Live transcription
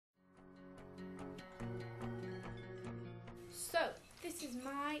So, this is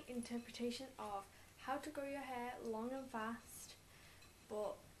my interpretation of how to grow your hair long and fast,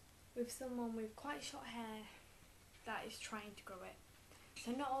 but with someone with quite short hair that is trying to grow it.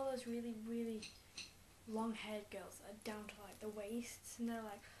 So not all those really long haired girls are down to like the waists and they're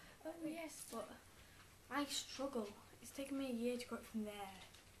like, oh yes, but I struggle. It's taken me a year to grow it from there.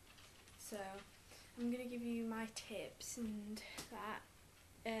 So I'm going to give you my tips and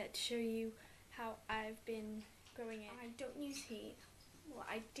that to show you how I've been growing it. I don't use heat. Well,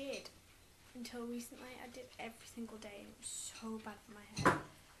 I did until recently. I did every single day and it was so bad for my hair.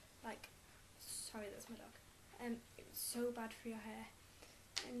 Like, sorry, that's my dog. It was so bad for your hair.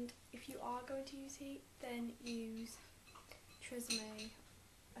 And if you are going to use heat, then use Tresemme.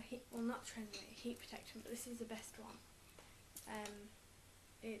 Well, not Tresemme, heat protection, but this is the best one.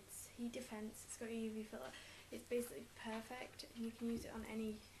 It's heat defense. It's got a UV filter. It's basically perfect, and you can use it on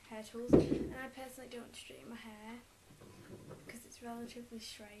any hair tools. And I personally don't straighten my hair because it's relatively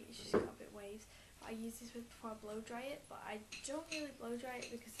straight. It's just got a bit waves. But I use this before I blow dry it, but I don't really blow dry it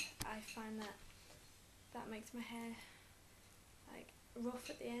because I find that makes my hair like rough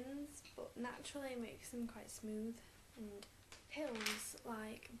at the ends, but naturally makes them quite smooth. And pills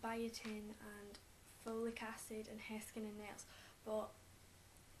like biotin and folic acid and hair, skin and nails, but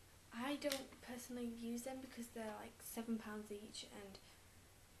I don't personally use them because they're like £7 each and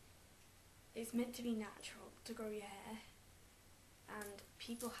it's meant to be natural to grow your hair, and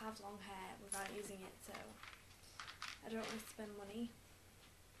people have long hair without using it, so I don't want to spend money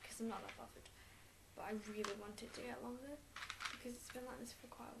because I'm not that bothered, but I really want it to get longer because it's been like this for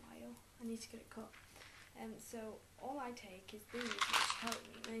quite a while. I need to get it cut. So all I take is these, which help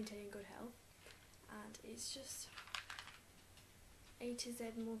me maintain good health, and it's just A to Z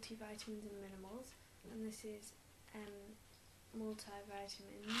multivitamins and minerals, and this is multivitamins,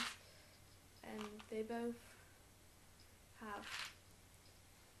 and they both have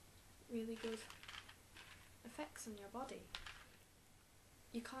really good effects on your body.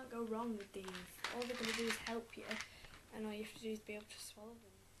 You can't go wrong with these. All they're going to do is help you, and all you have to do is be able to swallow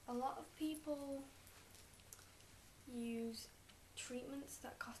them. A lot of people use treatments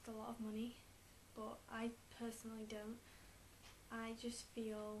that cost a lot of money, but I personally don't. I just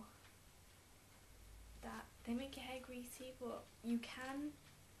feel that they make your hair greasy, but you can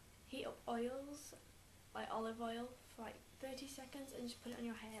heat up oils, like olive oil, for like 30 seconds and just put it on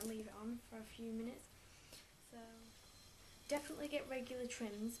your hair and leave it on for a few minutes. So definitely get regular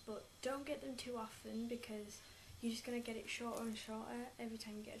trims, but don't get them too often because you're just going to get it shorter and shorter every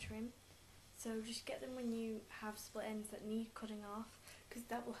time you get a trim. So just get them when you have split ends that need cutting off, because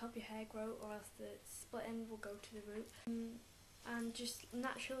that will help your hair grow, or else the split end will go to the root. And just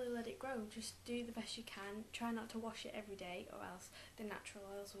naturally let it grow. Just do the best you can. Try not to wash it every day, or else the natural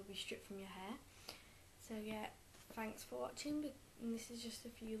oils will be stripped from your hair. So yeah, thanks for watching, and this is just a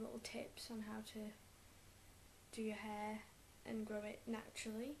few little tips on how to do your hair and grow it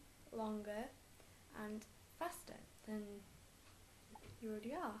naturally, longer and faster than you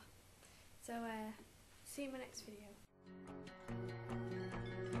already are. So see you in my next video.